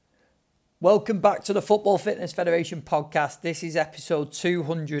Welcome back to the Football Fitness Federation podcast. This is episode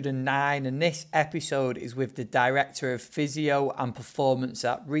 209, and this episode is with the Director of Physio and Performance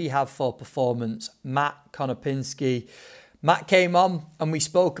at Rehab for Performance, Matt Konopinski. Matt came on and we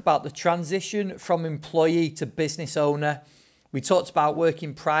spoke about the transition from employee to business owner. We talked about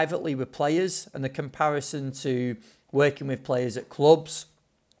working privately with players and the comparison to working with players at clubs.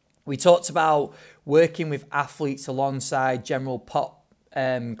 We talked about working with athletes alongside general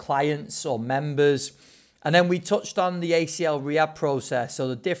clients or members. And then we touched on the ACL rehab process. So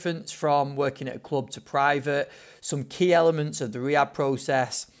the difference from working at a club to private, some key elements of the rehab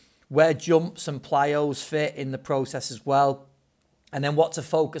process, where jumps and plyos fit in the process as well. And then what to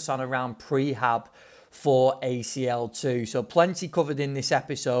focus on around prehab for ACL too. So plenty covered in this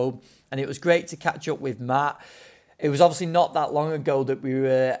episode. And it was great to catch up with Matt. It was obviously not that long ago that we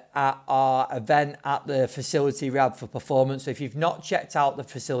were at our event at the facility Rehab for Performance. So if you've not checked out the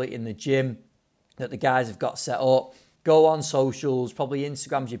facility in the gym that the guys have got set up, go on socials, probably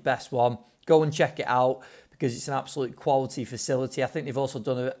Instagram's your best one. Go and check it out because it's an absolute quality facility. I think they've also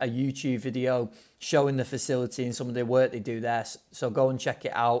done a YouTube video showing the facility and some of the work they do there. So go and check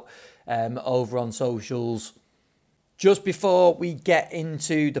it out over on socials. Just before we get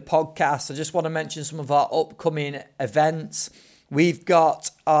into the podcast, I just want to mention some of our upcoming events. We've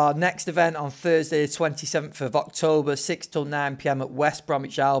got our next event on Thursday, the 27th of October, 6 till 9 p.m. at West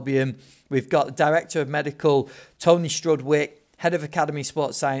Bromwich Albion. We've got the Director of Medical, Tony Strudwick, Head of Academy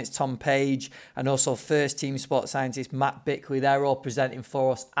Sports Science, Tom Page, and also First Team Sports Scientist, Matt Bickley. They're all presenting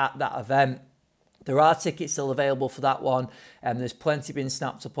for us at that event. There are tickets still available for that one, and there's plenty been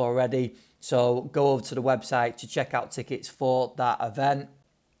snapped up already. So go over to the website to check out tickets for that event.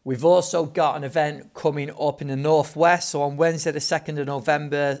 We've also got an event coming up in the Northwest. So on Wednesday, the 2nd of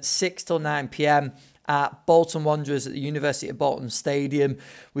November, 6 till 9 p.m. at Bolton Wanderers at the University of Bolton Stadium.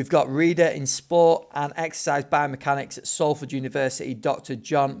 We've got Reader in Sport and Exercise Biomechanics at Salford University, Dr.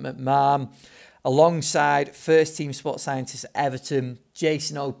 John McMahon. Alongside First Team Sports Scientist at Everton,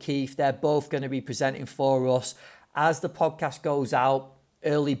 Jason O'Keefe. They're both going to be presenting for us. As the podcast goes out,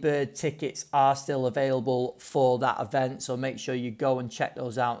 early bird tickets are still available for that event. So make sure you go and check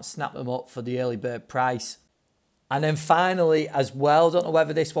those out and snap them up for the early bird price. And then finally as well, don't know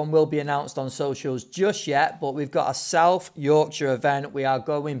whether this one will be announced on socials just yet, but we've got a South Yorkshire event. We are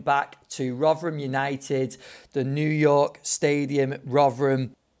going back to Rotherham United, the New York Stadium,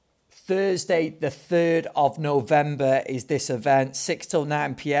 Rotherham. Thursday, the 3rd of November is this event, 6 till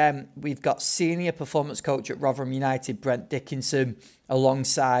 9 p.m. We've got Senior Performance Coach at Rotherham United, Brent Dickinson,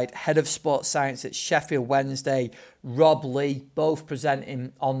 alongside Head of Sports Science at Sheffield Wednesday, Rob Lee, both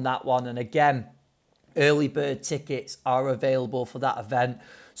presenting on that one. And again, early bird tickets are available for that event.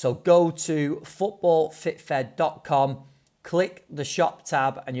 So go to footballfitfed.com, click the shop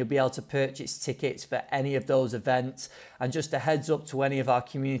tab and you'll be able to purchase tickets for any of those events. And just a heads up to any of our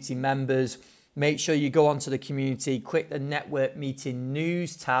community members, make sure you go onto the community, click the network meeting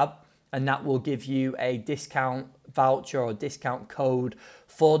news tab, and that will give you a discount voucher or discount code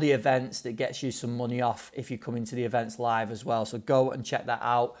for the events that gets you some money off if you come into the events live as well. So go and check that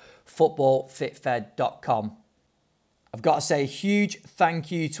out, footballfitfed.com. I've got to say a huge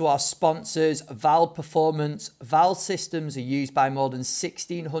thank you to our sponsors, Val Performance. Val systems are used by more than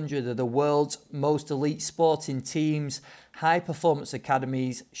 1,600 of the world's most elite sporting teams, high performance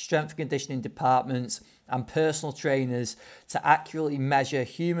academies, strength and conditioning departments, and personal trainers to accurately measure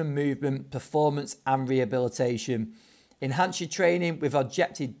human movement, performance, and rehabilitation. Enhance your training with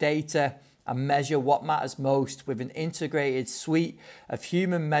objective data and measure what matters most with an integrated suite of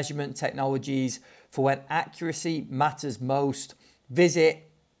human measurement technologies for when accuracy matters most. Visit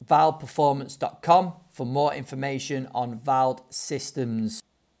valperformance.com for more information on Val systems.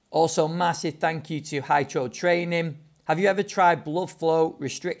 Also, massive thank you to Hytro Training. Have you ever tried blood flow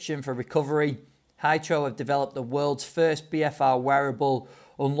restriction for recovery? Hytro have developed the world's first BFR wearable,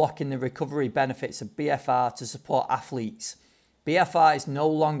 unlocking the recovery benefits of BFR to support athletes. BFR is no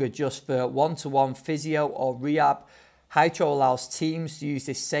longer just for one-to-one physio or rehab. Hytro allows teams to use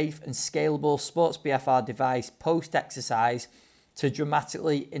this safe and scalable sports BFR device post-exercise to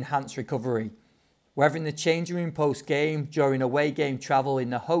dramatically enhance recovery. Whether in the changing room post-game, during away game travel, in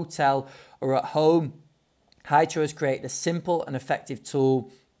the hotel or at home, Hytro has created a simple and effective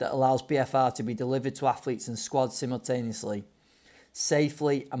tool that allows BFR to be delivered to athletes and squads simultaneously,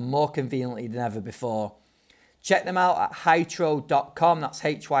 safely and more conveniently than ever before. Check them out at hytro.com, that's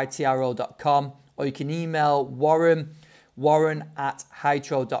hytro.com, or you can email Warren at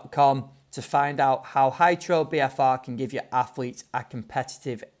hytro.com to find out how Hytro BFR can give your athletes a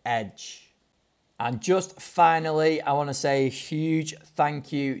competitive edge. And just finally, I want to say a huge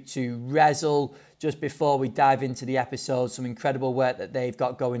thank you to Rezel. Just before we dive into the episode, some incredible work that they've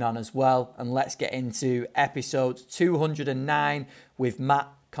got going on as well. And let's get into episode 209 with Matt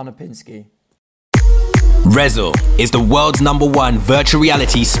Konopinski. Rezel is the world's #1 virtual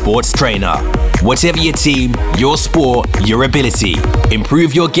reality sports trainer. Whatever your team, your sport, your ability,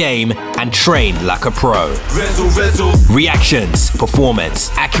 improve your game and train like a pro. Rezel. Reactions,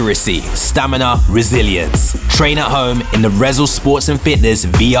 performance, accuracy, stamina, resilience. Train at home in the Rezel Sports and Fitness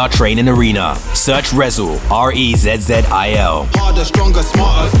VR training arena. Search Rezel, Rezzil. Harder, stronger,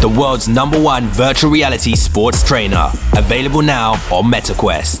 smarter. The world's #1 virtual reality sports trainer. Available now on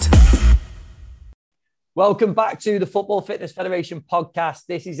MetaQuest. Welcome back to the Football Fitness Federation podcast.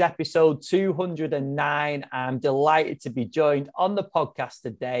 This is episode 209. I'm delighted to be joined on the podcast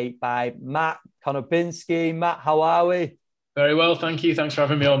today by Matt Konopinski. Matt, how are we? Very well, thank you. Thanks for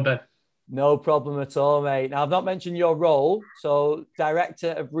having me on, Ben. No problem at all, mate. Now, I've not mentioned your role. So,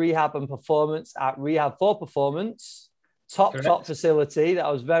 Director of Rehab and Performance at Rehab for Performance. Top facility that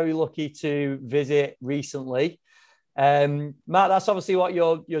I was very lucky to visit recently. Matt, that's obviously what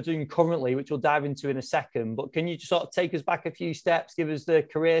you're doing currently, which we'll dive into in a second. But can you just sort of take us back a few steps, give us the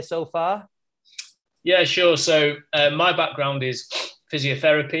career so far? Yeah, sure. So my background is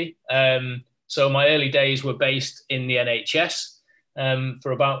physiotherapy. So my early days were based in the NHS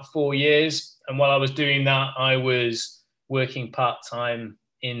for about 4 years. And while I was doing that, I was working part-time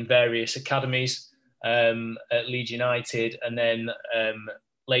in various academies at Leeds United and then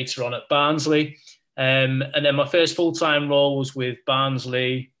later on at Barnsley. And then my first full-time role was with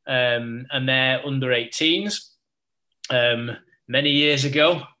Barnsley and their under-18s many years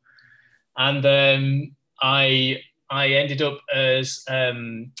ago. And I ended up as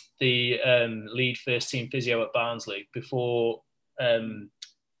the lead first-team physio at Barnsley before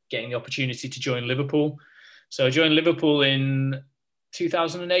getting the opportunity to join Liverpool. So I joined Liverpool in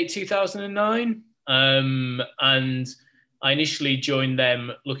 2008, 2009. And I initially joined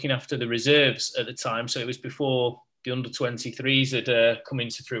them looking after the reserves at the time. So it was before the under-23s had come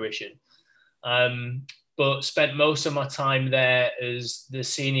into fruition. But spent most of my time there as the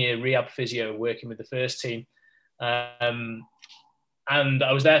senior rehab physio working with the first team. And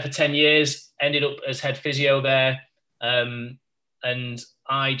I was there for 10 years, ended up as head physio there. And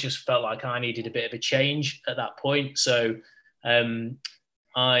I just felt like I needed a bit of a change at that point. So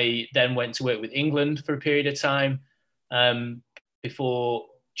I then went to work with England for a period of time. Before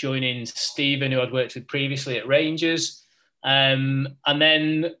joining Stephen, who I'd worked with previously at Rangers. And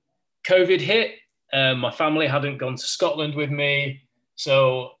then COVID hit. My family hadn't gone to Scotland with me,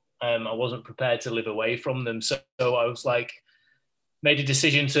 so I wasn't prepared to live away from them. So I was like, made a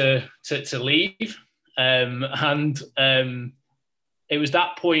decision to leave. And it was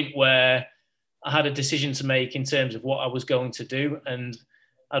that point where I had a decision to make in terms of what I was going to do. And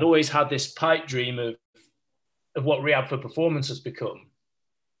I'd always had this pipe dream of what Rehab for Performance has become,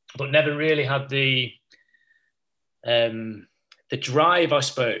 but never really had the drive, I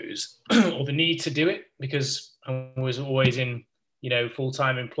suppose, or the need to do it, because I was always in,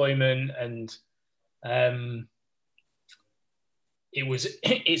 full-time employment, and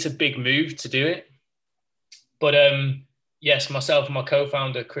it's a big move to do it. But yes, myself and my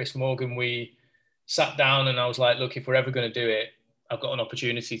co-founder, Chris Morgan, we sat down and I was like, look, if we're ever going to do it, I've got an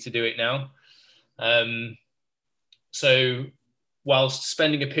opportunity to do it now. So whilst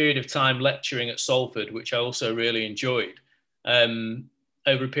spending a period of time lecturing at Salford, which I also really enjoyed,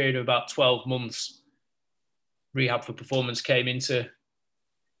 over a period of about 12 months, Rehab for Performance came into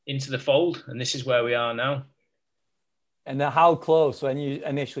the fold, and this is where we are now. And how close, when you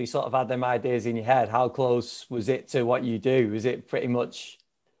initially sort of had them ideas in your head, how close was it to what you do? Was it pretty much?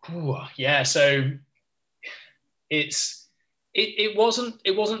 Yeah, so it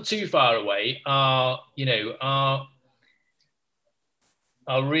wasn't too far away.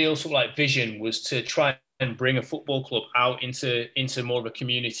 Our real sort of like vision was to try and bring a football club out into more of a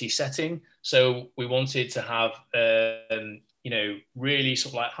community setting. So we wanted to have, really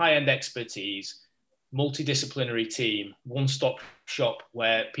sort of like high-end expertise, multidisciplinary team, one-stop shop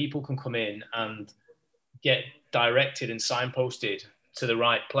where people can come in and get directed and signposted to the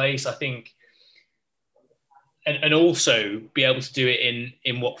right place, I think. And also be able to do it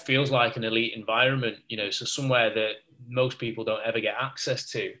in what feels like an elite environment, so somewhere that most people don't ever get access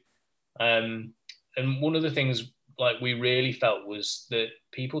to. And one of the things like we really felt was that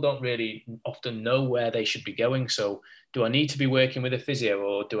people don't really often know where they should be going. So do I need to be working with a physio,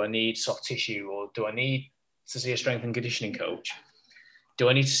 or do I need soft tissue, or do I need to see a strength and conditioning coach? Do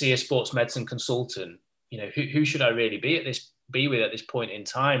I need to see a sports medicine consultant? Who should I really be at be with at this point in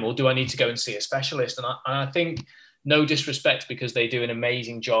time, or do I need to go and see a specialist? And I think, no disrespect, because they do an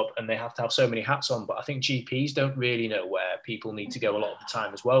amazing job and they have to have so many hats on, but I think GPs don't really know where people need to go a lot of the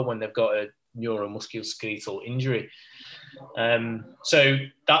time as well when they've got a neuromusculoskeletal injury. So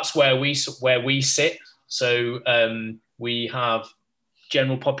that's where we sit. So we have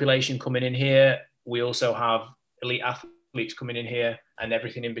general population coming in here. We also have elite athletes coming in here, and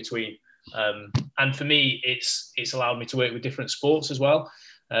everything in between. And for me, it's allowed me to work with different sports as well,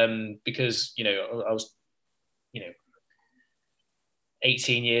 because I was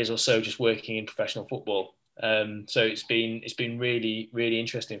 18 years or so just working in professional football. So it's been really, really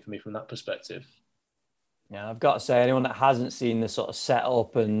interesting for me from that perspective. Yeah, I've got to say, anyone that hasn't seen the sort of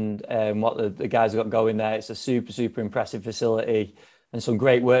setup and what the guys have got going there, it's a super, super impressive facility and some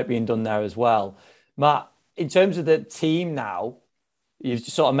great work being done there as well. Matt, in terms of the team now, you've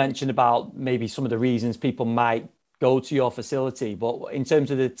sort of mentioned about maybe some of the reasons people might go to your facility, but in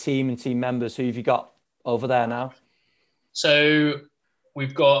terms of the team and team members, who have you got over there now? So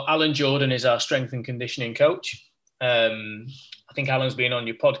we've got Alan Jordan is our strength and conditioning coach. I think Alan's been on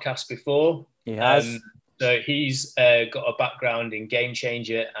your podcast before. He has. So he's got a background in Game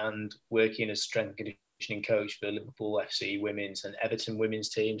Changer and working as strength and conditioning coach for Liverpool FC women's and Everton women's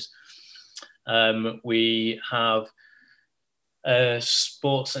teams. We have a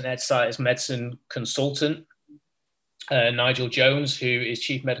sports and exercise medicine consultant, Nigel Jones, who is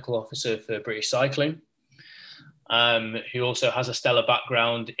Chief Medical Officer for British Cycling, who also has a stellar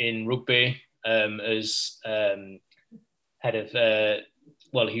background in rugby as head of...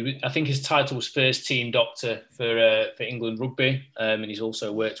 I think his title was first team doctor for England rugby, and he's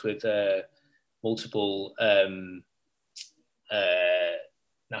also worked with multiple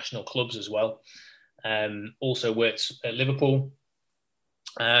national clubs as well. Also works at Liverpool.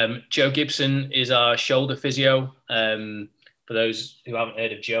 Joe Gibson is our shoulder physio. For those who haven't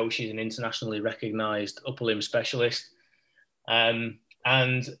heard of Joe, she's an internationally recognised upper limb specialist. And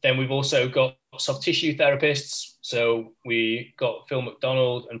then we've also got soft tissue therapists. So we got Phil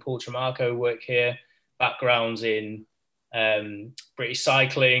McDonald and Paul Tremarco work here, backgrounds in British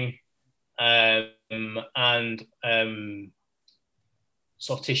cycling and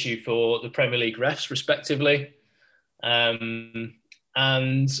soft tissue for the Premier League refs, respectively.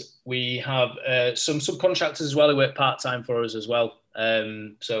 And we have some subcontractors as well who work part-time for us as well.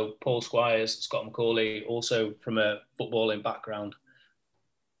 So Paul Squires, Scott McCauley, also from a footballing background.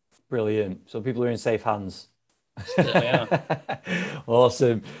 Brilliant. So people are in safe hands. Yeah.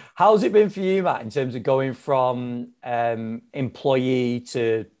 Awesome. How's it been for you, Matt, in terms of going from employee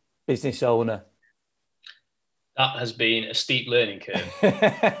to business owner? That has been a steep learning curve.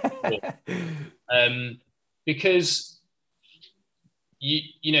 Because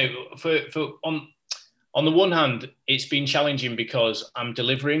on the one hand, it's been challenging because I'm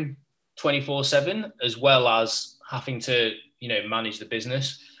delivering 24/7 as well as having to manage the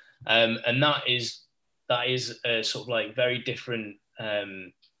business, and that is a sort of like very different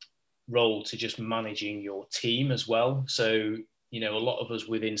role to just managing your team as well. So a lot of us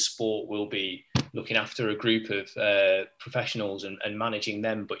within sport will be looking after a group of professionals and managing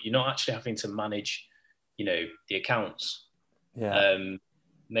them, but you're not actually having to manage the accounts. Yeah.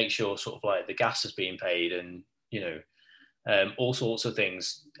 Make sure sort of like the gas is being paid and all sorts of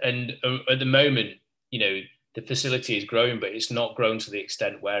things. And at the moment the facility is growing, but it's not grown to the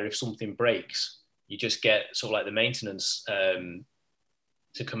extent where if something breaks, you just get sort of like the maintenance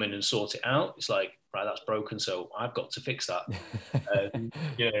to come in and sort it out. It's like, right, that's broken, so I've got to fix that.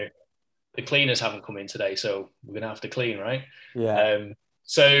 The cleaners haven't come in today, so we're gonna have to clean, right? Yeah.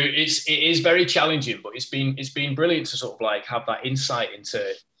 So it is very challenging, but it's been brilliant to sort of like have that insight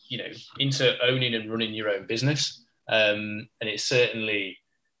into owning and running your own business, and it's certainly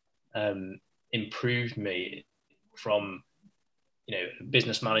improved me from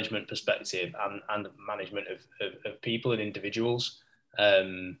business management perspective and management of people and individuals.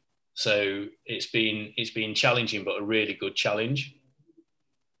 So it's been challenging, but a really good challenge.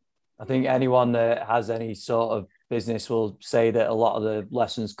 I think anyone that has any sort of business will say that a lot of the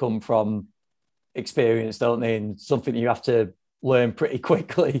lessons come from experience, don't they? And something you have to learn pretty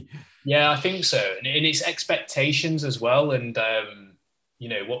quickly. Yeah, I think so. And it's expectations as well. And,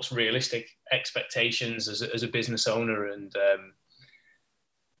 what's realistic expectations as a business owner. And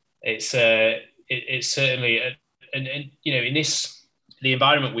it's certainly, in the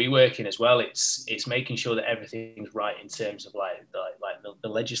environment we work in as well, it's making sure that everything's right in terms of like the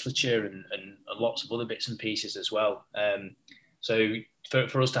legislature and lots of other bits and pieces as well. So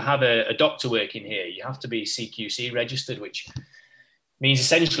for us to have a doctor working here, you have to be CQC registered, which means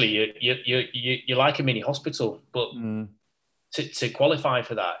essentially you're like a mini hospital, but to qualify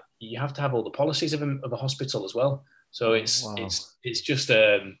for that, you have to have all the policies of a hospital as well. So it's just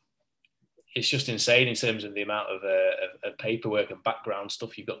insane in terms of the amount of paperwork and background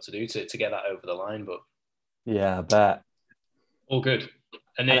stuff you've got to do to get that over the line. But yeah, I bet. All good.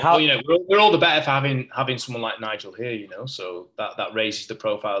 And then, we're all the better for having someone like Nigel here, so that raises the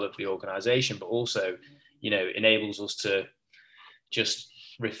profile of the organisation, but also, enables us to just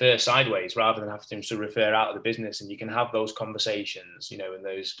refer sideways rather than having to refer out of the business. And you can have those conversations, and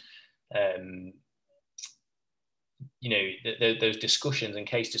those, those discussions and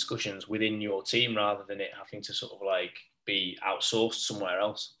case discussions within your team rather than it having to sort of like be outsourced somewhere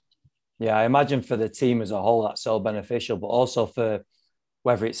else. Yeah, I imagine for the team as a whole, that's so beneficial, but also for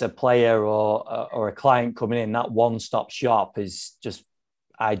whether it's a player or a client coming in, that one-stop shop is just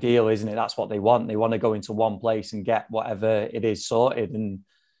ideal, isn't it? That's what they want. They want to go into one place and get whatever it is sorted. And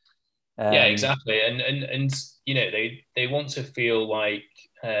yeah, exactly. And they want to feel like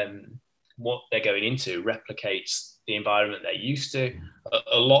what they're going into replicates the environment they're used to.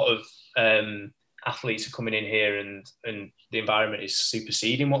 A lot of athletes are coming in here and the environment is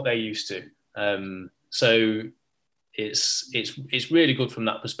superseding what they're used to. So it's really good from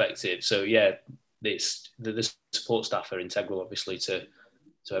that perspective. So yeah, the support staff are integral, obviously, to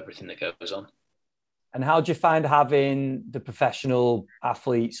everything that goes on. And how do you find having the professional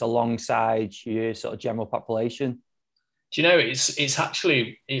athletes alongside your sort of general population? Do you know, it's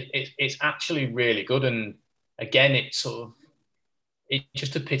actually really good. And again, it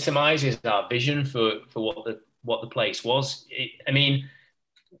just epitomizes our vision for what the place was.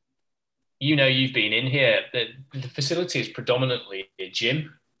 You've been in here. The facility is predominantly a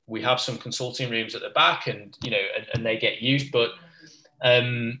gym. We have some consulting rooms at the back, and they get used. But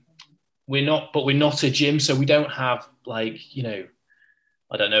we're not a gym, so we don't have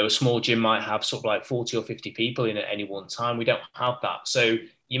I don't know, a small gym might have sort of like 40 or 50 people in at any one time. We don't have that. So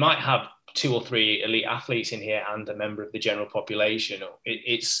you might have 2 or 3 elite athletes in here and a member of the general population.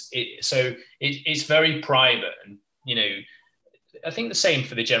 It's very private, and I think the same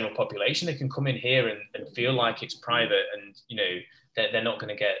for the general population. They can come in here and feel like it's private, and they're not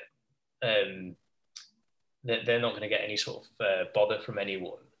going to get they're not going to get any sort of bother from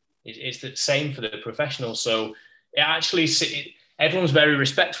anyone. It's the same for the professionals. So everyone's very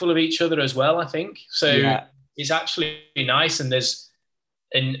respectful of each other as well, I think. So yeah. It's actually nice, and there's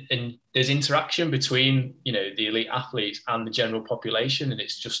interaction between the elite athletes and the general population, and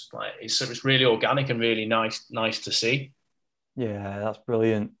it's just like it's really organic and really nice to see. Yeah, that's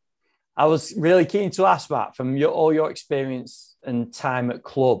brilliant. I was really keen to ask, Matt, from all your experience and time at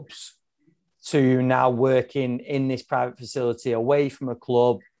clubs to now working in this private facility away from a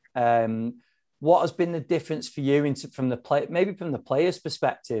club, what has been the difference for you from the players'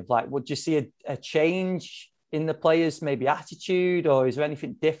 perspective? Like, would you see a change in the players' maybe attitude, or is there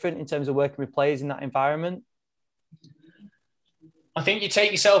anything different in terms of working with players in that environment? I think you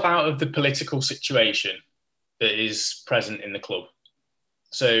take yourself out of the political situation that is present in the club.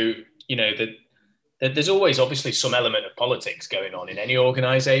 So, there's always obviously some element of politics going on in any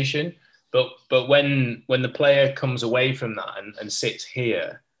organisation, but when the player comes away from that and sits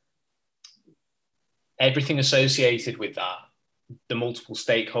here, everything associated with that, the multiple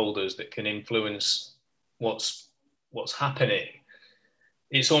stakeholders that can influence what's happening,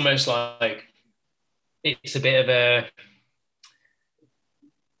 it's almost like it's a bit of a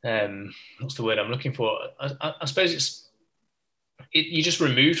what's the word I'm looking for? I suppose you're just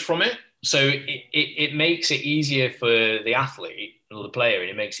removed from it. So it makes it easier for the athlete or the player, and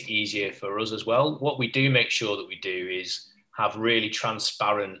it makes it easier for us as well. What we do make sure that we do is have really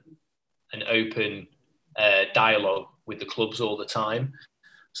transparent and open dialogue with the clubs all the time,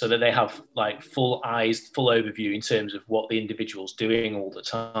 so that they have like full overview in terms of what the individual's doing all the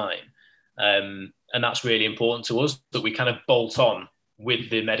time. And that's really important to us, that we kind of bolt on with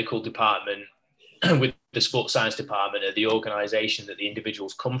the medical department, with the sports science department of the organisation that the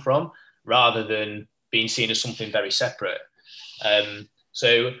individuals come from, rather than being seen as something very separate.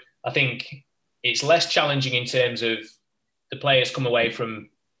 So I think it's less challenging in terms of the players come away from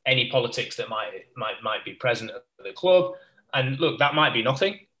any politics that might be present at the club. And look, that might be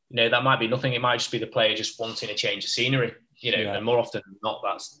nothing. That might be nothing. It might just be the player just wanting a change of scenery. And more often than not,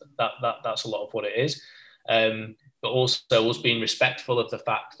 that's a lot of what it is. But also us being respectful of the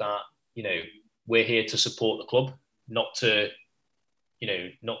fact that we're here to support the club, not to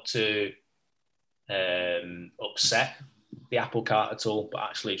upset the apple cart at all, but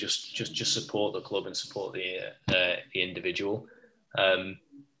actually just support the club and support the individual.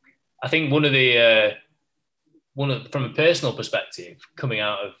 I think one of from a personal perspective, coming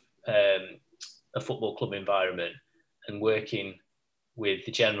out of a football club environment, and working with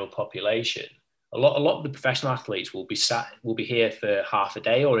the general population, a lot of the professional athletes will be here for half a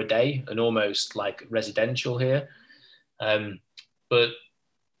day or a day, and almost like residential here. But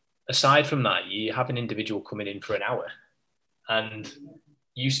aside from that, you have an individual coming in for an hour, and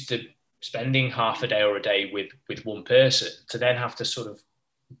used to spending half a day or a day with one person, to then have to sort of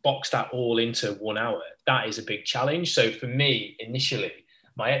box that all into 1 hour. That is a big challenge. So for me, initially,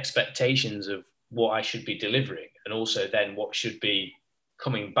 my expectations of what I should be delivering, and also then what should be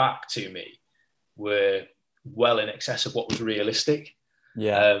coming back to me, were well in excess of what was realistic.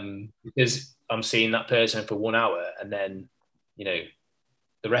 Yeah. Because I'm seeing that person for 1 hour, and then, you know,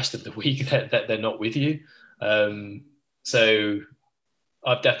 the rest of the week that they're not with you. So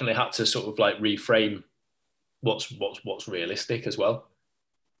I've definitely had to sort of like reframe what's realistic as well.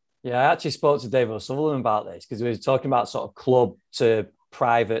 Yeah, I actually spoke to Dave O'Sullivan about this, because we were talking about sort of club to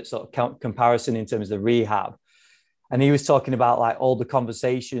private sort of comparison in terms of the rehab. And he was talking about like all the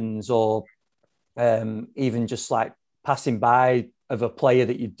conversations, or even just like passing by of a player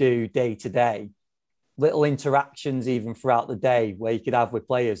that you do day to day, little interactions even throughout the day where you could have with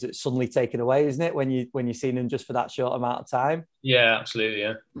players that's suddenly taken away, isn't it? When you're seeing them just for that short amount of time. Yeah, absolutely.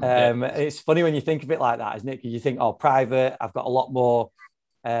 Yeah. It's funny when you think of it like that, isn't it? Because you think, oh, private, I've got a lot more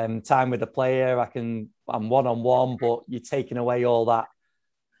time with the player. I'm one-on-one, but you're taking away all that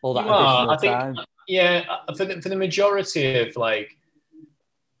additional time. Yeah, for the majority of, like,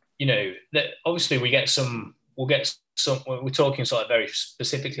 you know, that obviously we'll get some, we're talking sort of very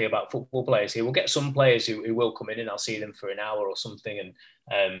specifically about football players here. We'll get some players who will come in, and I'll see them for an hour or something.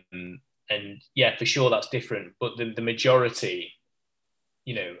 And yeah, for sure that's different. But the majority,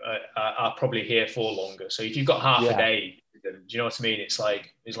 you know, are probably here for longer. So if you've got half a day, do you know what I mean? It's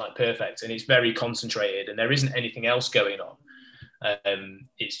like perfect, and it's very concentrated, and there isn't anything else going on.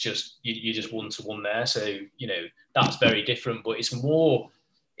 It's just you just one-to-one there. So, you know, that's very different, but it's more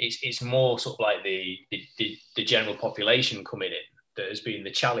sort of like the general population coming in that has been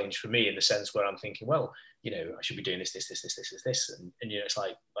the challenge for me, in the sense where I'm thinking, well, you know, I should be doing this, and you know, it's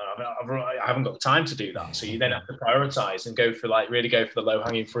like I haven't got the time to do that. So you then have to prioritize and really go for the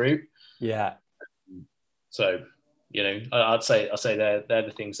low-hanging fruit. Yeah. So, you know, I'd say they're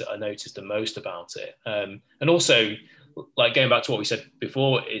the things that I noticed the most about it. And also, like, going back to what we said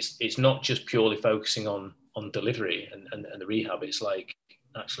before, it's not just purely focusing on delivery and the rehab. It's like,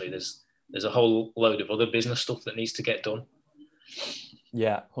 actually, there's a whole load of other business stuff that needs to get done.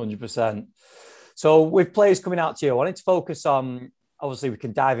 Yeah, 100%. So with players coming out to you, I wanted to focus on, obviously we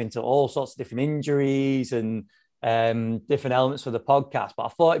can dive into all sorts of different injuries and different elements for the podcast, but I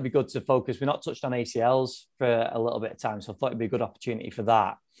thought it'd be good to focus. We're not touched on ACLs for a little bit of time, so I thought it'd be a good opportunity for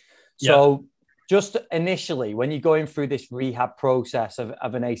that. So just initially, when you're going through this rehab process of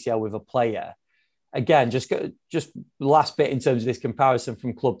an ACL with a player, again, just the last bit in terms of this comparison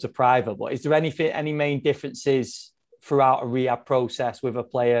from club to private, but is there any main differences throughout a rehab process with a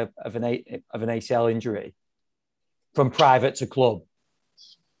player of an ACL injury from private to club?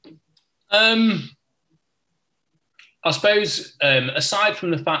 I suppose, aside from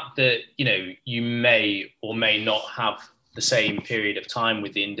the fact that, you know, you may or may not have the same period of time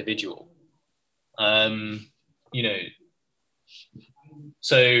with the individual, you know,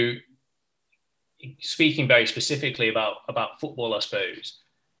 so speaking very specifically about football, I suppose,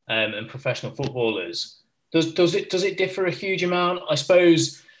 and professional footballers, does it differ a huge amount? I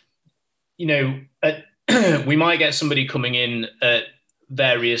suppose, you know, we might get somebody coming in at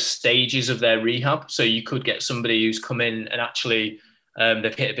various stages of their rehab. So you could get somebody who's come in and actually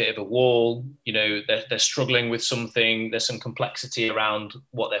they've hit a bit of a wall, you know, they're struggling with something, there's some complexity around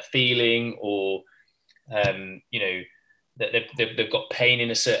what they're feeling, or, you know, that they've got pain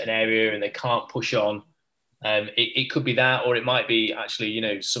in a certain area and they can't push on. It could be that, or it might be actually, you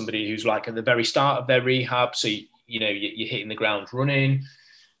know, somebody who's like at the very start of their rehab. So, you know, you're hitting the ground running.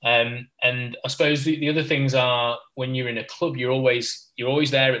 And I suppose the other things are, when you're in a club, you're always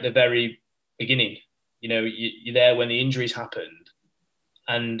there at the very beginning. You know, you're there when the injuries happened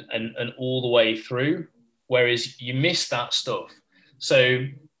and all the way through, whereas you miss that stuff. So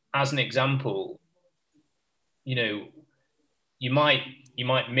as an example, you know, you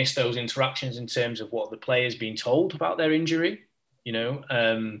might miss those interactions in terms of what the player's been told about their injury, you know,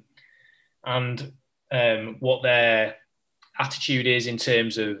 and what their attitude is in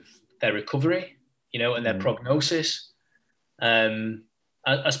terms of their recovery, you know, and their prognosis.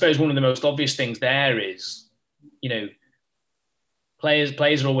 I suppose one of the most obvious things there is, you know,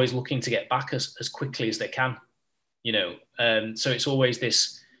 players are always looking to get back as quickly as they can, you know. So it's always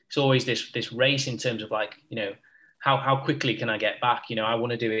this race in terms of, like, you know, how quickly can I get back? You know, I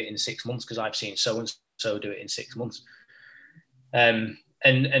want to do it in 6 months because I've seen so and so do it in 6 months. And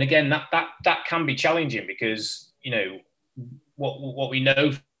again, that can be challenging because, you know, what we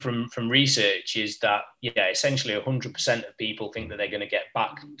know from research is that, essentially 100% of people think that they're going to get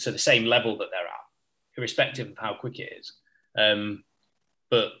back to the same level that they're at, irrespective of how quick it is.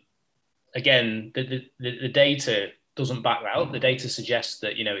 But again, the data doesn't back that up. The data suggests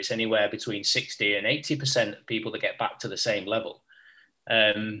that, you know, it's anywhere between 60 and 80% of people that get back to the same level.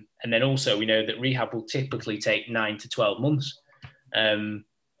 And then also we know that rehab will typically take 9 to 12 months.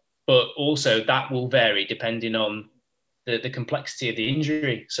 But also that will vary depending on the complexity of the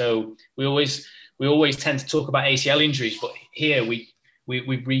injury. So we always tend to talk about ACL injuries, but here we've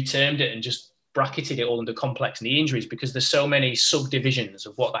retermed it and just bracketed it all under complex knee injuries because there's so many subdivisions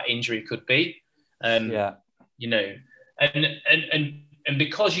of what that injury could be. You know, and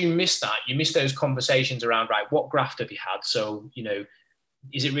because you miss that, you miss those conversations around, right, what graft have you had? So, you know,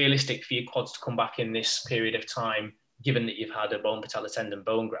 is it realistic for your quads to come back in this period of time, given that you've had a bone patellar tendon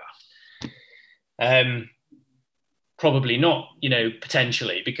bone graft? Probably not, you know,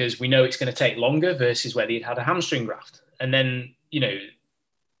 potentially, because we know it's going to take longer versus whether you'd had a hamstring graft. And then, you know,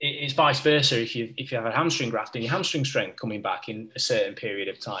 it's vice versa if you have a hamstring graft and your hamstring strength coming back in a certain period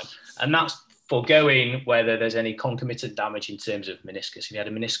of time. And that's foregoing whether there's any concomitant damage in terms of meniscus. If you had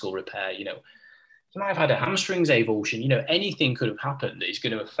a meniscal repair, you know, you might have had a hamstrings avulsion, you know, anything could have happened that is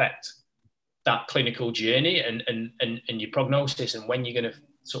going to affect that clinical journey and your prognosis and when you're going to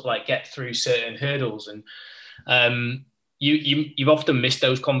sort of like get through certain hurdles. And you've often missed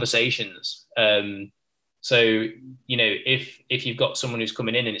those conversations. So, you know, if you've got someone who's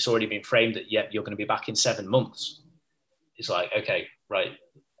coming in and it's already been framed that, yep, you're going to be back in 7 months, it's like, okay, right.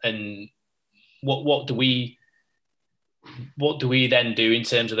 And what do we then do in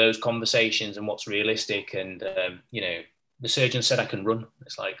terms of those conversations and what's realistic? And, you know, the surgeon said I can run.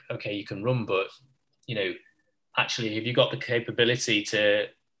 It's like, okay, you can run, but, you know, actually, have you got the capability to,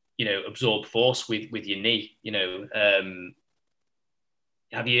 you know, absorb force with your knee? You know,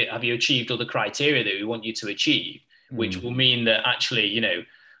 have you achieved all the criteria that we want you to achieve, which will mean that actually, you know,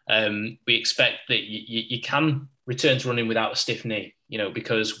 we expect that you can return to running without a stiff knee, you know,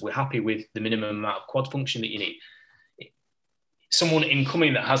 because we're happy with the minimum amount of quad function that you need. Someone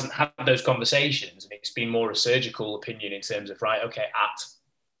incoming that hasn't had those conversations, and it's been more a surgical opinion in terms of, right, okay,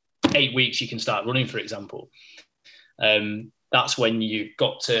 at 8 weeks you can start running, for example. That's when you've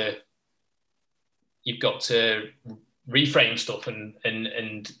got to reframe stuff and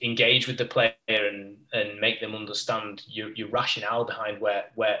engage with the player and make them understand your rationale behind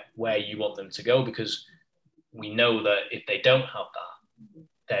where you want them to go, because we know that if they don't have that,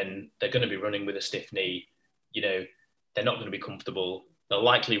 then they're going to be running with a stiff knee. You know, they're not going to be comfortable. They'll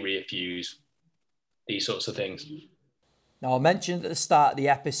likely refuse, these sorts of things. Now, I mentioned at the start of the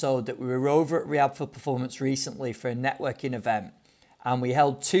episode that we were over at Rehab for Performance recently for a networking event, and we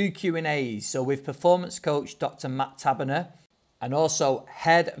held 2 Q&As. So with performance coach Dr. Matt Taberner and also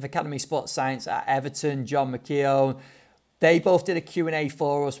head of Academy Sports Science at Everton, John McKeown. They both did a Q&A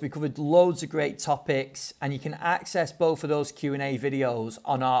for us. We covered loads of great topics, and you can access both of those Q&A videos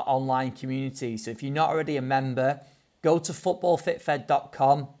on our online community. So if you're not already a member, go to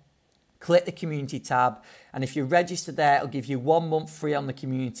footballfitfed.com, click the community tab, and if you're registered there, it'll give you 1 month free on the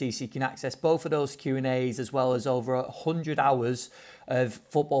community, so you can access both of those Q&As as well as over 100 hours of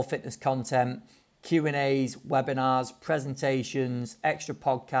football fitness content, Q&As, webinars, presentations, extra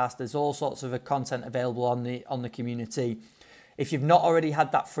podcasts. There's all sorts of content available on the community. If you've not already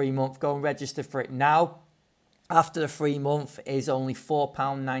had that free month, go and register for it now. After the free month is only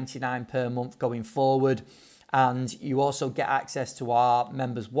 £4.99 per month going forward. And you also get access to our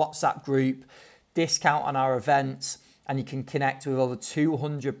members WhatsApp group, discount on our events, and you can connect with over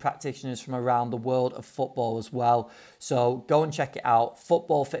 200 practitioners from around the world of football as well. So go and check it out,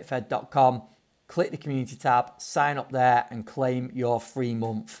 footballfitfed.com, click the community tab, sign up there and claim your free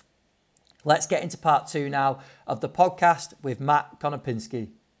month. Let's get into part 2 now of the podcast with Matt Konopinski.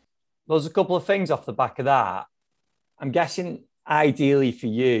 There's a couple of things off the back of that. I'm guessing ideally for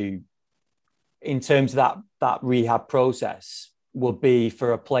you, in terms of that rehab process, would be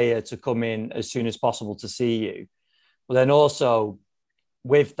for a player to come in as soon as possible to see you. But then also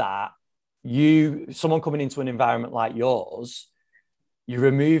with that, someone coming into an environment like yours, you're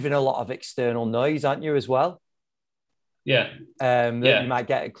removing a lot of external noise, aren't you, as well? Yeah. You might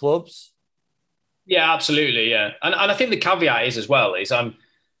get at clubs. Yeah, absolutely. Yeah. And I think the caveat is as well, is I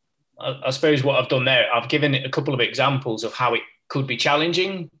suppose what I've done there, I've given a couple of examples of how it could be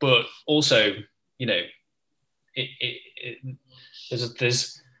challenging, but also, you know,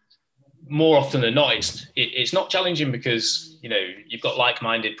 there's more often than not, it's not challenging because, you know, you've got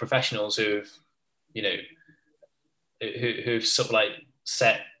like-minded professionals who've who've sort of like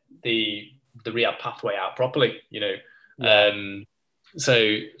set the rehab pathway out properly, Yeah. So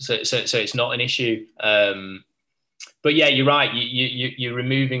it's not an issue. But yeah, you're right. You're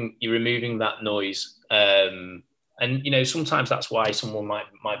removing that noise, and sometimes that's why someone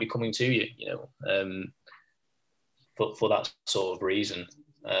might be coming to you, for that sort of reason.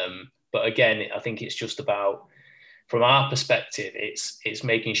 But again, I think it's just about, from our perspective, it's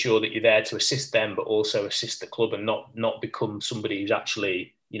making sure that you're there to assist them, but also assist the club, and not become somebody who's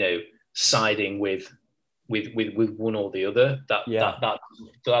actually, siding with one or the other. That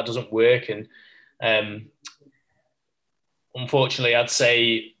doesn't work. And unfortunately, I'd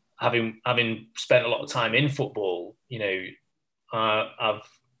say, having spent a lot of time in football, I've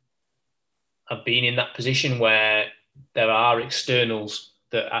been in that position where there are externals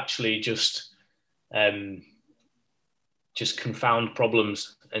that actually just confound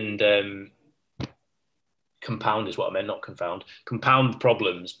problems, and compound is what I meant, not confound. Compound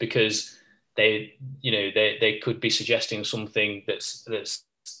problems, because they could be suggesting something that's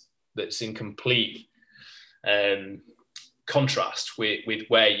in complete contrast with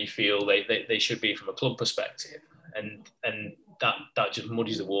where you feel they should be from a club perspective, and that just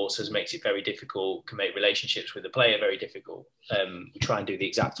muddies the waters, makes it very difficult, can make relationships with the player very difficult. We try and do the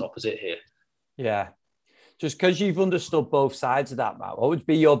exact opposite here. Yeah. Just because you've understood both sides of that, Matt, what would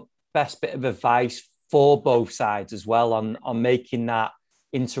be your best bit of advice for both sides as well on making that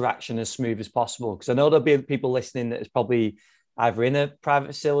interaction as smooth as possible? Because I know there'll be people listening that is probably either in a private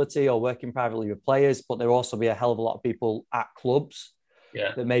facility or working privately with players, but there'll also be a hell of a lot of people at clubs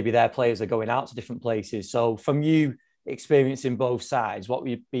that maybe their players are going out to different places. So from you experiencing both sides, what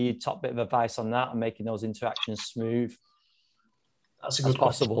would be your top bit of advice on that and making those interactions smooth? That's a good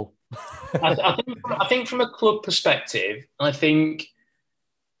question. Possible. I think from a club perspective, I think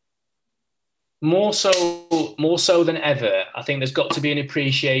more so than ever, I think there's got to be an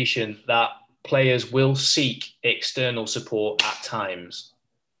appreciation that players will seek external support at times,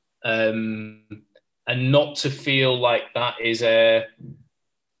 and not to feel like that is in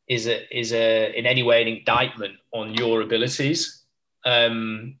any way an indictment on your abilities.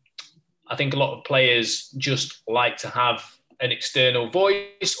 I think a lot of players just like to have an external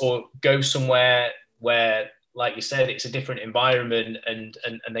voice, or go somewhere where, like you said, it's a different environment, and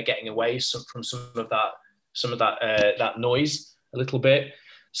they're getting away from some of that noise a little bit.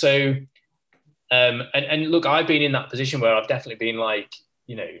 So, and look, I've been in that position where I've definitely been like,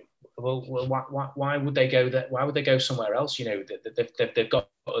 well, why would they go there? Why would they go somewhere else? They've got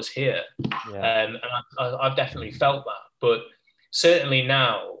us here. Yeah. And I've definitely felt that. But certainly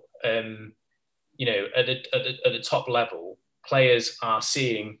now, at the top level, players are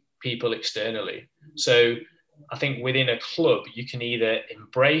seeing people externally. So I think within a club, you can either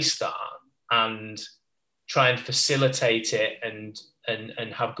embrace that and try and facilitate it, and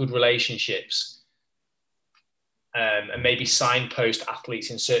have good relationships, and maybe signpost athletes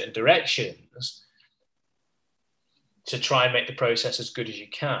in certain directions to try and make the process as good as you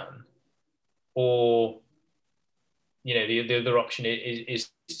can. Or, the other option is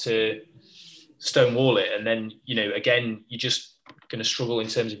to stonewall it, and then again, you're just going to struggle in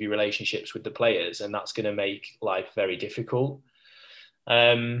terms of your relationships with the players, and that's going to make life very difficult.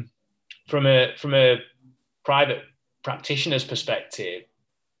 From a private practitioner's perspective,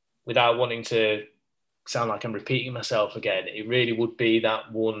 without wanting to sound like I'm repeating myself again, it really would be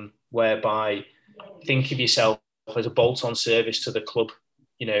that one whereby think of yourself as a bolt-on service to the club.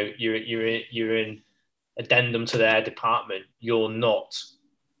 You're in addendum to their department. You're not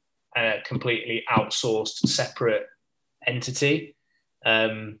a completely outsourced, separate entity,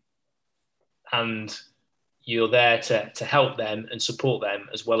 and you're there to help them and support them,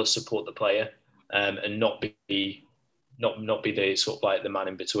 as well as support the player, and not be the sort of like the man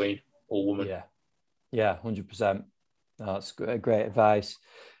in between, or woman. Yeah, 100%. That's great advice.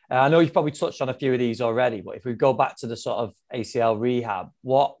 I know you've probably touched on a few of these already, but if we go back to the sort of ACL rehab,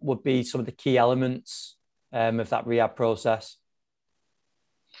 what would be some of the key elements of that rehab process?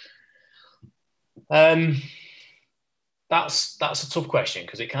 That's a tough question,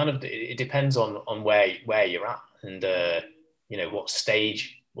 because it depends on where you're at, and what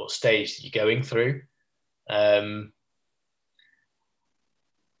stage you're going through. I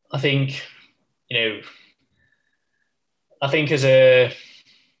think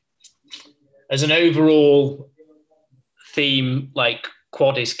as an overall theme, like,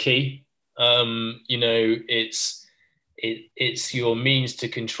 quad is key. It's your means to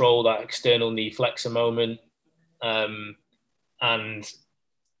control that external knee flexor moment. And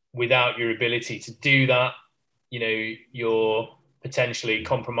without your ability to do that, you're potentially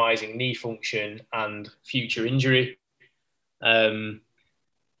compromising knee function and future injury.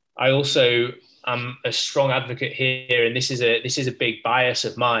 I also am a strong advocate here, and this is a big bias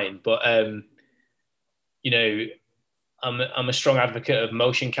of mine, but you know, I'm a strong advocate of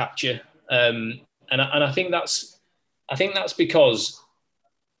motion capture, and I think that's because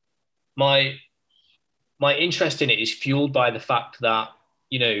my interest in it is fueled by the fact that,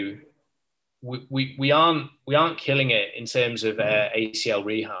 you know, we aren't killing it in terms of ACL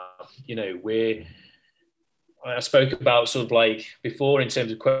rehab. You know, I spoke about sort of like before in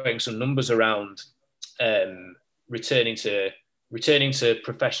terms of quoting some numbers around returning to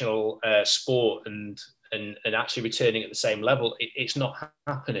professional sport and actually returning at the same level. It's not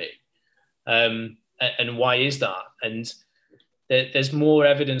happening. And why is that? And there's more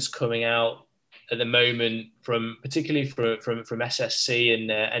evidence coming out at the moment particularly from SSC and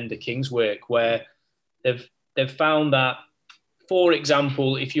Enda King's work, where they've found that, for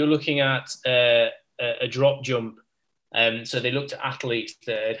example, if you're looking at a drop jump, so they looked at athletes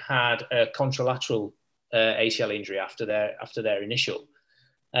that had a contralateral ACL injury after their initial,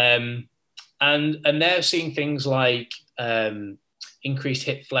 and they're seeing things like increased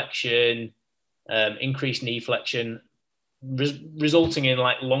hip flexion, increased knee flexion, resulting in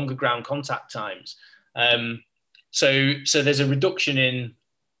like longer ground contact times. So there's a reduction in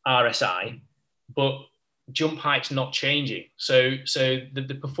RSI, but jump height's not changing. So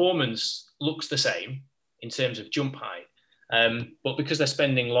the performance looks the same in terms of jump height, but because they're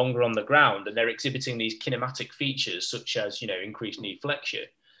spending longer on the ground and they're exhibiting these kinematic features such as, you know, increased knee flexion,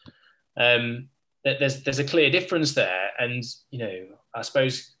 there's a clear difference there. And, you know, I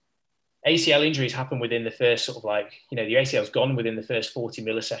suppose ACL injuries happen within the first sort of like, you know, the ACL's gone within the first 40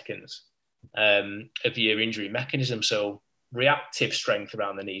 milliseconds of your injury mechanism. So reactive strength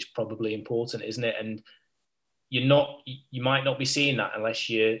around the knee is probably important, isn't it? And you might not be seeing that unless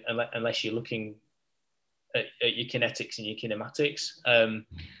you're looking at your kinetics and your kinematics.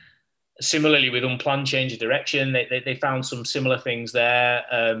 Similarly, with unplanned change of direction, they found some similar things there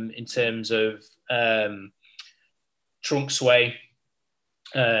in terms of trunk sway,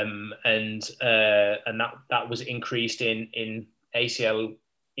 and that was increased in ACL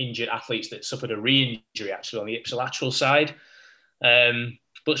injured athletes that suffered a re-injury actually on the ipsilateral side.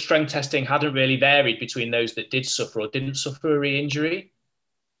 But strength testing hadn't really varied between those that did suffer or didn't suffer a re-injury.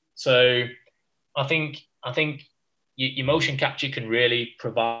 So I think your motion capture can really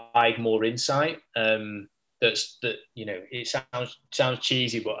provide more insight. That, you know, it sounds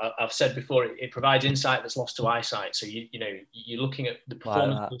cheesy, but I've said before, it provides insight that's lost to eyesight. So you know, you're looking at the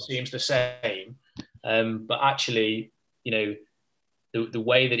performance seems the same, but actually, you know, the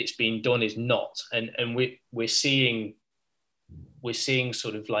way that it's being done is not. And we're seeing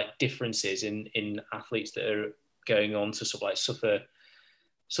sort of like differences in athletes that are going on to sort of like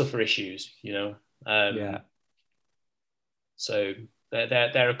suffer issues, you know. Yeah. So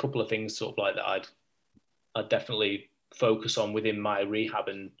there are a couple of things sort of like that I'd definitely focus on within my rehab.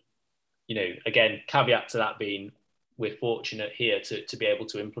 And, you know, again, caveat to that being, we're fortunate here to be able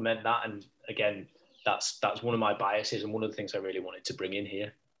to implement that. And again, that's one of my biases and one of the things I really wanted to bring in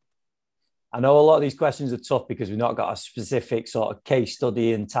here. I know a lot of these questions are tough because we've not got a specific sort of case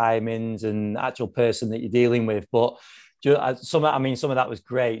study and timings and actual person that you're dealing with, but some of that was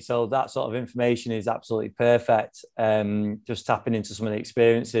great. So that sort of information is absolutely perfect. Just tapping into some of the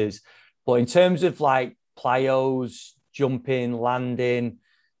experiences. But in terms of like plyos, jumping, landing,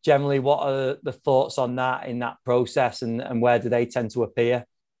 generally, what are the thoughts on that in that process, and where do they tend to appear?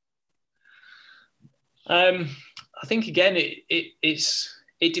 I think again,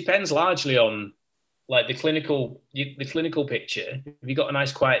 it depends largely on like the clinical picture. Have you got a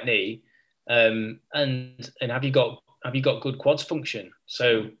nice quiet knee, and have you got good quads function?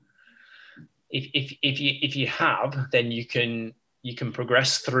 So if you have, then you can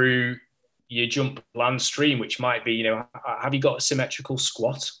progress through your jump land stream, which might be, you know, have you got a symmetrical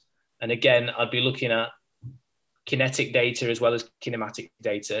squat? And again, I'd be looking at kinetic data as well as kinematic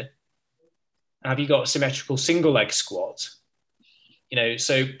data. Have you got a symmetrical single leg squat? You know,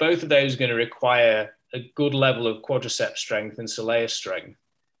 so both of those are going to require a good level of quadricep strength and soleus strength.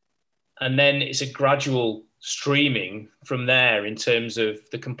 And then it's a gradual streaming from there in terms of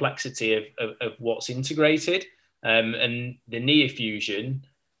the complexity of what's integrated, and the knee effusion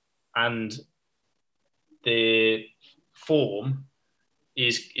and the form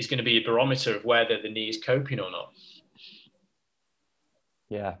is going to be a barometer of whether the knee is coping or not.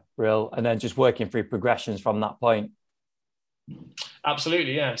 Yeah, real. And then just working through progressions from that point.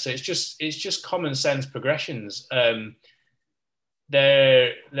 Absolutely, yeah. So it's just common sense progressions.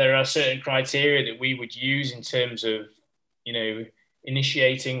 There are certain criteria that we would use in terms of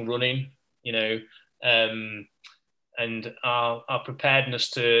initiating running, and our preparedness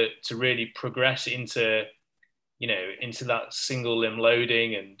to really progress into that single limb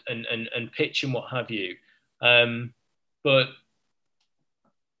loading and pitch and what have you. But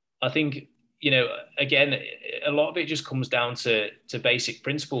I think, again, a lot of it just comes down to basic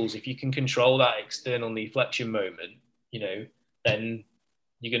principles. If you can control that external knee flexion moment, then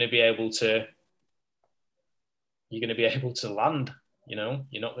you're going to be able to land. You're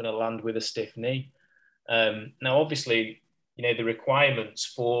not going to land with a stiff knee. Now, obviously, the requirements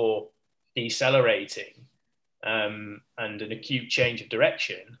for decelerating and an acute change of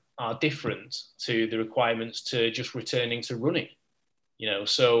direction are different to the requirements to just returning to running.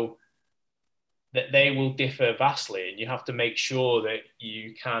 So that they will differ vastly, and you have to make sure that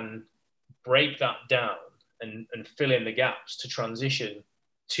you can break that down and fill in the gaps to transition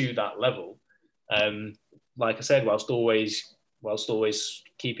to that level. Like I said, whilst always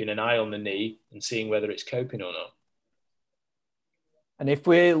keeping an eye on the knee and seeing whether it's coping or not. And if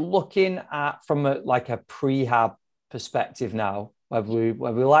we're looking at from a prehab perspective now, whether we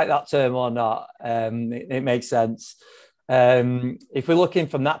like that term or not, it makes sense. If we're looking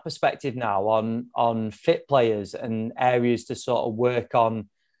from that perspective now on fit players and areas to sort of work on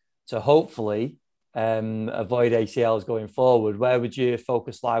to hopefully avoid ACLs going forward, where would your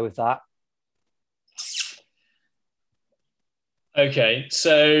focus lie with that? Okay,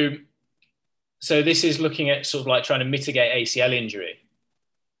 so this is looking at sort of like trying to mitigate ACL injury.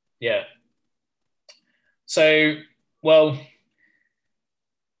 Yeah. So, well,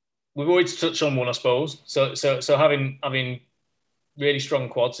 we've already touched on one, I suppose. So having really strong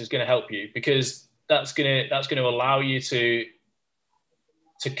quads is going to help you, because that's going to allow you to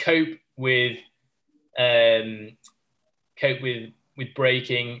cope with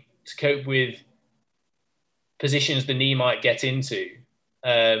braking, to cope with positions the knee might get into,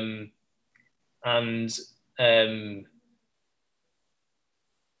 and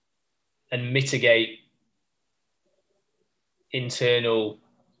mitigate internal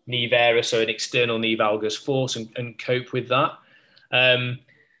knee varus, so an external knee valgus force, and cope with that.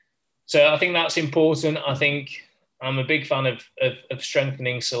 So I think that's important. I think I'm a big fan of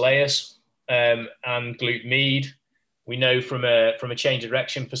strengthening soleus and glute med. We know from a change of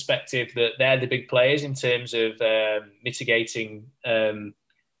direction perspective that they're the big players in terms of mitigating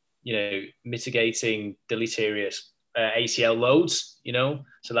deleterious ACL loads.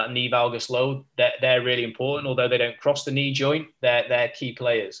 So that knee valgus load, they're really important. Although they don't cross the knee joint, they're key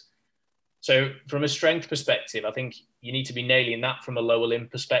players. So from a strength perspective, I think you need to be nailing that from a lower limb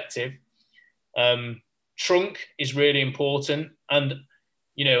perspective. Trunk is really important, and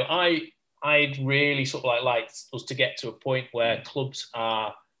I'd really sort of like us to get to a point where clubs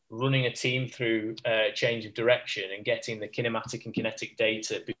are running a team through change of direction and getting the kinematic and kinetic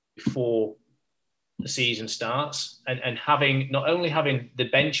data before the season starts, and not only having the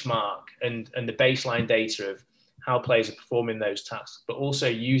benchmark and the baseline data of how players are performing those tasks, but also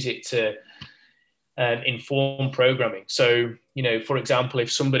use it to inform programming. So, for example,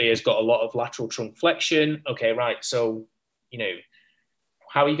 if somebody has got a lot of lateral trunk flexion, okay, right, so,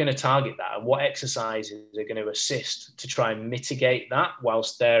 how are you going to target that, and what exercises are going to assist to try and mitigate that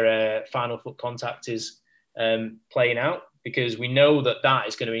whilst their final foot contact is playing out? Because we know that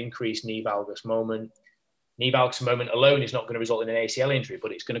is going to increase knee valgus moment. Knee valgus moment alone is not going to result in an ACL injury,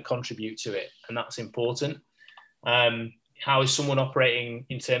 but it's going to contribute to it, and that's important. How is someone operating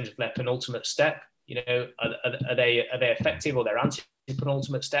in terms of their penultimate step? Are they effective, or their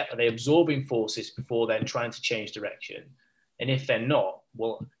anti-penultimate step? Are they absorbing forces before then trying to change direction? And if they're not,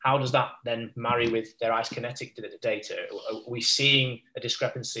 well, how does that then marry with their isokinetic data? Are we seeing a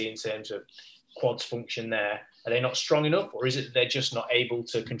discrepancy in terms of quads function there? Are they not strong enough, or is it that they're just not able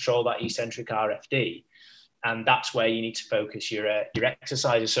to control that eccentric RFD? And that's where you need to focus your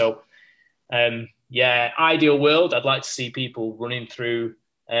exercises. So, ideal world, I'd like to see people running through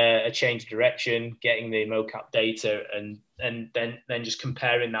a change of direction, getting the mocap data, and then just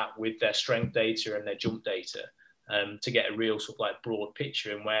comparing that with their strength data and their jump data. To get a real sort of like broad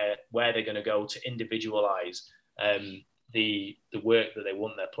picture and where they're going to go to individualize the work that they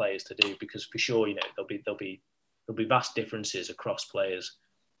want their players to do, because for sure, there'll be vast differences across players.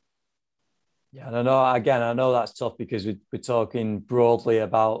 Yeah, and I know that's tough, because we're talking broadly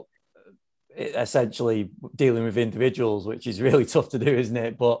about essentially dealing with individuals, which is really tough to do, isn't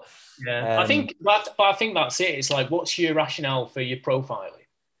it? But yeah, I think that's it. It's like, what's your rationale for your profiling?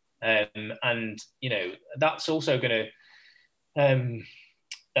 And that's also going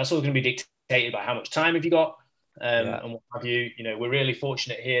to be dictated by how much time have you got, and what have you. You know, we're really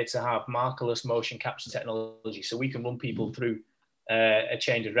fortunate here to have markerless motion capture technology, so we can run people through a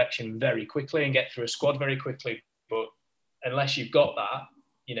change of direction very quickly and get through a squad very quickly. But unless you've got that,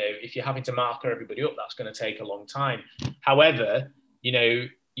 you know, if you're having to marker everybody up, that's going to take a long time. However, you know,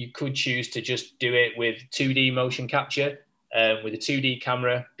 you could choose to just do it with 2D motion capture, with a 2D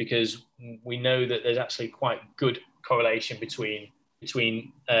camera, because we know that there's actually quite good correlation between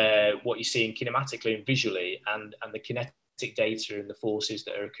what you're seeing kinematically and visually and the kinetic data and the forces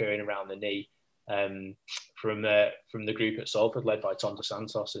that are occurring around the knee, from the group at Salford led by Tom Dos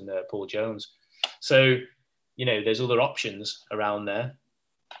Santos and Paul Jones. So, you know, there's other options around there,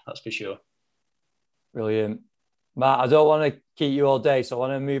 that's for sure. Brilliant. Matt, I don't want to keep you all day, so I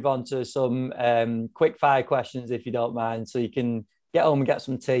want to move on to some quick fire questions, if you don't mind, so you can get home and get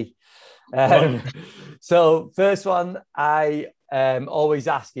some tea. So first one I always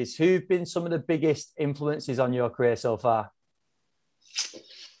ask is, who've been some of the biggest influences on your career so far?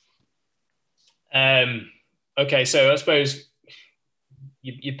 Okay, so I suppose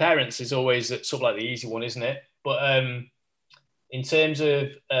your parents is always sort of like the easy one, isn't it? But in terms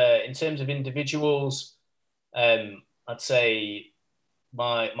of individuals, I'd say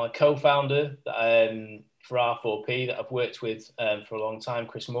my co-founder for R4P that I've worked with for a long time,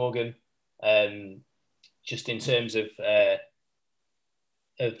 Chris Morgan, just in terms of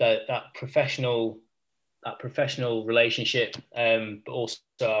that professional relationship, but also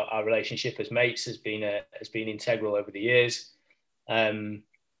our relationship as mates has been integral over the years. And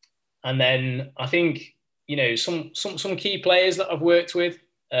then I think, you know, some key players that I've worked with,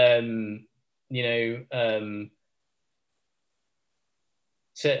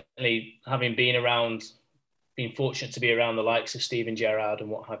 certainly having been fortunate to be around the likes of Steven Gerrard and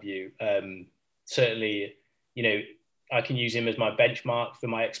what have you. Certainly, you know, I can use him as my benchmark for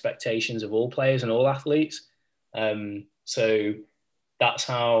my expectations of all players and all athletes. So that's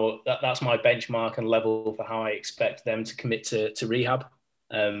my benchmark and level for how I expect them to commit to rehab,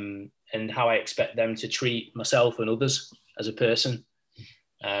 and how I expect them to treat myself and others as a person.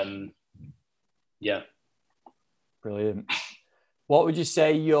 Yeah. Brilliant. What would you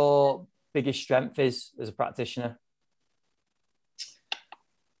say your biggest strength is as a practitioner?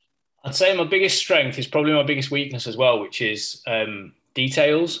 I'd say my biggest strength is probably my biggest weakness as well, which is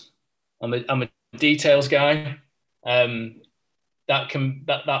details. I'm a details guy. That's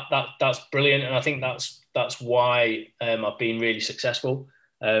brilliant, and I think that's why I've been really successful.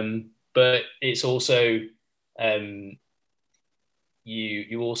 But it's also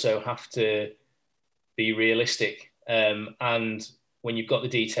you also have to be realistic, and when you've got the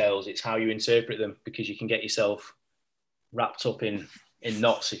details, it's how you interpret them, because you can get yourself wrapped up in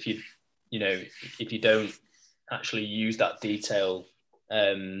knots if you don't actually use that detail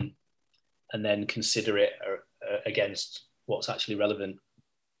and then consider it against what's actually relevant.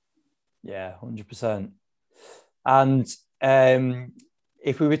 Yeah, 100%. And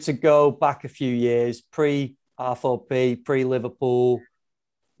if we were to go back a few years, pre-R4P, pre-Liverpool,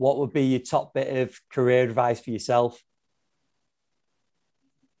 what would be your top bit of career advice for yourself?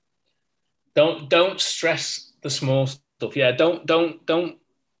 Don't stress the small stuff. Yeah, don't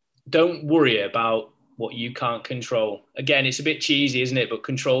worry about what you can't control. Again, it's a bit cheesy, isn't it? But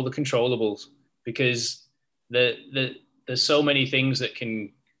control the controllables, because there's so many things that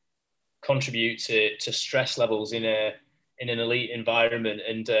can contribute to stress levels in an elite environment.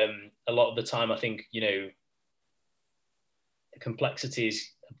 And a lot of the time, I think, you know, the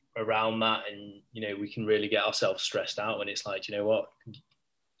complexities around that, and, you know, we can really get ourselves stressed out when it's like, you know what,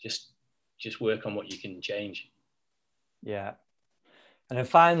 just work on what you can change. Yeah. And then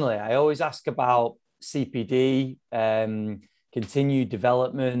finally, I always ask about CPD, continued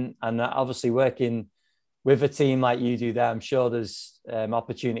development, and obviously working with a team like you do there, I'm sure there's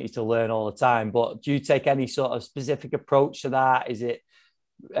opportunity to learn all the time. But do you take any sort of specific approach to that? Is it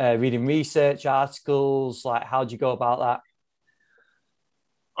reading research articles? Like, how do you go about that?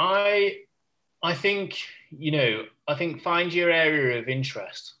 I think, you know, find your area of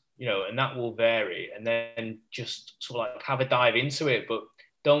interest, you know, and that will vary, and then just sort of like have a dive into it. But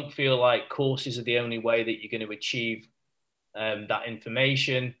don't feel like courses are the only way that you're going to achieve that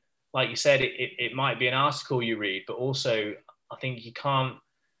information. Like you said, it might be an article you read, but also I think you can't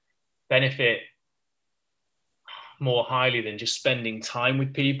benefit more highly than just spending time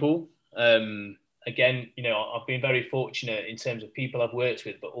with people. Again, you know, I've been very fortunate in terms of people I've worked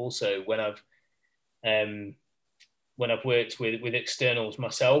with, but also when I've worked with externals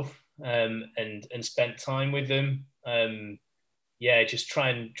myself, and spent time with them. Just try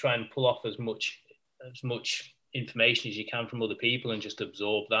and pull off as much information as you can from other people and just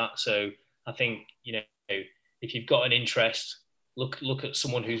absorb that. So I think, you know, if you've got an interest, look at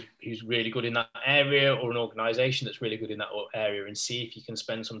someone who's really good in that area, or an organisation that's really good in that area, and see if you can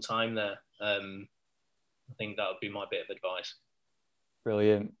spend some time there. I think that would be my bit of advice.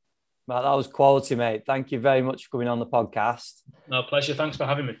 Brilliant. Matt, that was quality, mate. Thank you very much for coming on the podcast. No, pleasure. Thanks for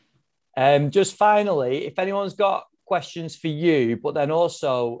having me. Just finally, if anyone's got questions for you, but then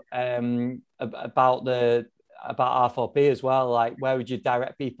also about R4P as well, like where would you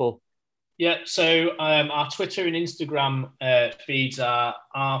direct people? Yeah, so our Twitter and Instagram feeds are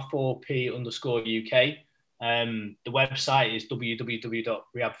R4P_UK. The website is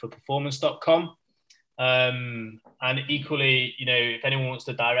www.rehabforperformance.com. And equally, if anyone wants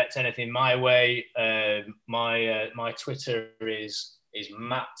to direct anything my way, my Twitter is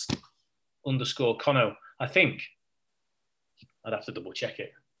Matt_Cono. I think I'd have to double check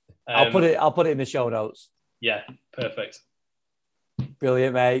it. I'll put it in the show notes. Yeah, perfect.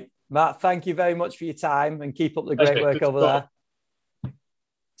 Brilliant, mate. Matt, thank you very much for your time, and keep up the great work over there.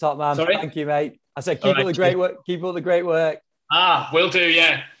 Top man. Sorry? Thank you, mate. I said keep up the great work. Keep up the great work. Will do.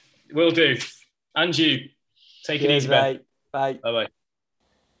 Yeah, will do. And you. Take it easy, mate. Bye. Bye-bye.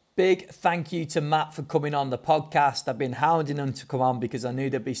 Big thank you to Matt for coming on the podcast. I've been hounding him to come on because I knew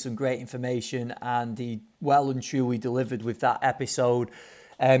there'd be some great information, and he well and truly delivered with that episode.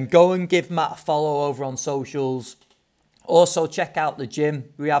 Go and give Matt a follow over on socials. Also, check out the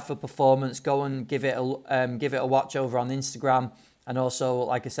gym, Rehab for Performance. Go and give it a watch over on Instagram. And also,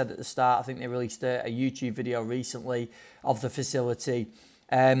 like I said at the start, I think they released a YouTube video recently of the facility.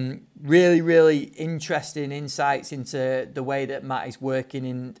 Really, really interesting insights into the way that Matt is working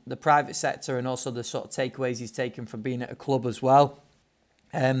in the private sector, and also the sort of takeaways he's taken from being at a club as well.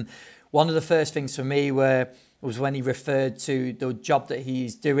 One of the first things for me was when he referred to the job that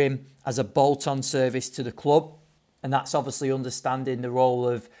he's doing as a bolt-on service to the club. And that's obviously understanding the role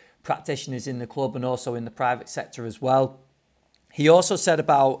of practitioners in the club and also in the private sector as well. He also said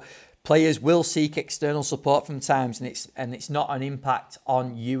about players will seek external support from times, and it's not an impact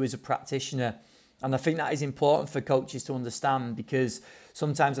on you as a practitioner. And I think that is important for coaches to understand, because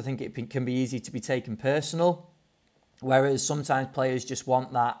sometimes I think it can be easy to be taken personal, whereas sometimes players just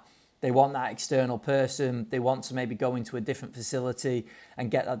want that. They want that external person. They want to maybe go into a different facility and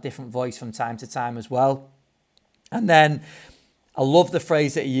get that different voice from time to time as well. And then I love the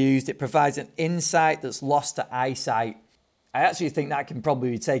phrase that he used. It provides an insight that's lost to eyesight. I actually think that can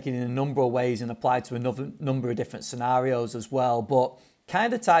probably be taken in a number of ways and applied to a number of different scenarios as well, but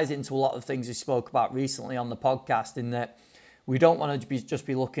kind of ties into a lot of things we spoke about recently on the podcast, in that we don't want to just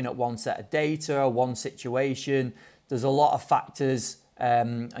be looking at one set of data or one situation. There's a lot of factors,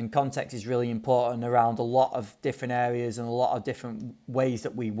 and context is really important around a lot of different areas and a lot of different ways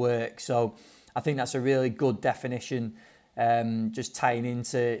that we work. So I think that's a really good definition, just tying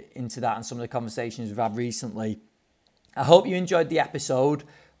into that and some of the conversations we've had recently. I hope you enjoyed the episode.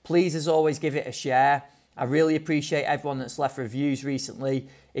 Please, as always, give it a share. I really appreciate everyone that's left reviews recently.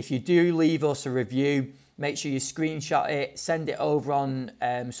 If you do leave us a review, make sure you screenshot it, send it over on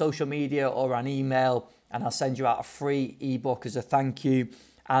social media or on email, and I'll send you out a free ebook as a thank you.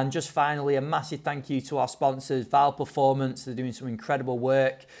 And just finally, a massive thank you to our sponsors, Vald Performance. They're doing some incredible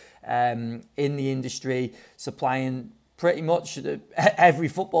work in the industry, supplying pretty much every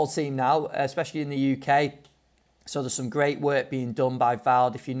football team now, especially in the UK. So there's some great work being done by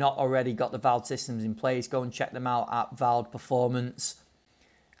Vald. If you've not already got the Vald systems in place, go and check them out at Vald Performance.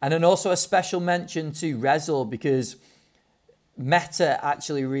 And then also a special mention to Rezel, because Meta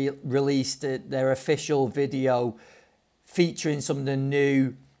actually released their official video featuring some of the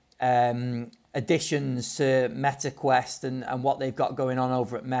new additions to MetaQuest and what they've got going on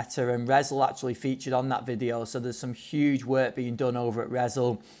over at Meta. And Rezel actually featured on that video. So there's some huge work being done over at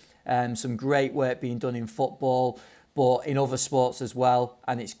Rezel. Some great work being done in football, but in other sports as well.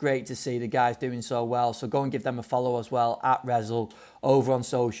 And it's great to see the guys doing so well. So go and give them a follow as well at Rezel over on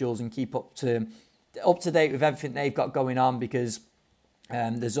socials, and keep up to date with everything they've got going on, because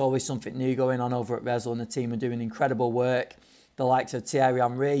there's always something new going on over at Rezel, and the team are doing incredible work. The likes of Thierry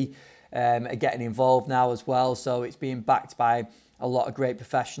Henry are getting involved now as well. So it's being backed by a lot of great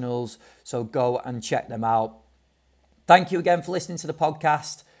professionals. So go and check them out. Thank you again for listening to the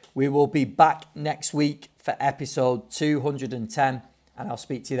podcast. We will be back next week for episode 210, and I'll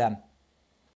speak to you then.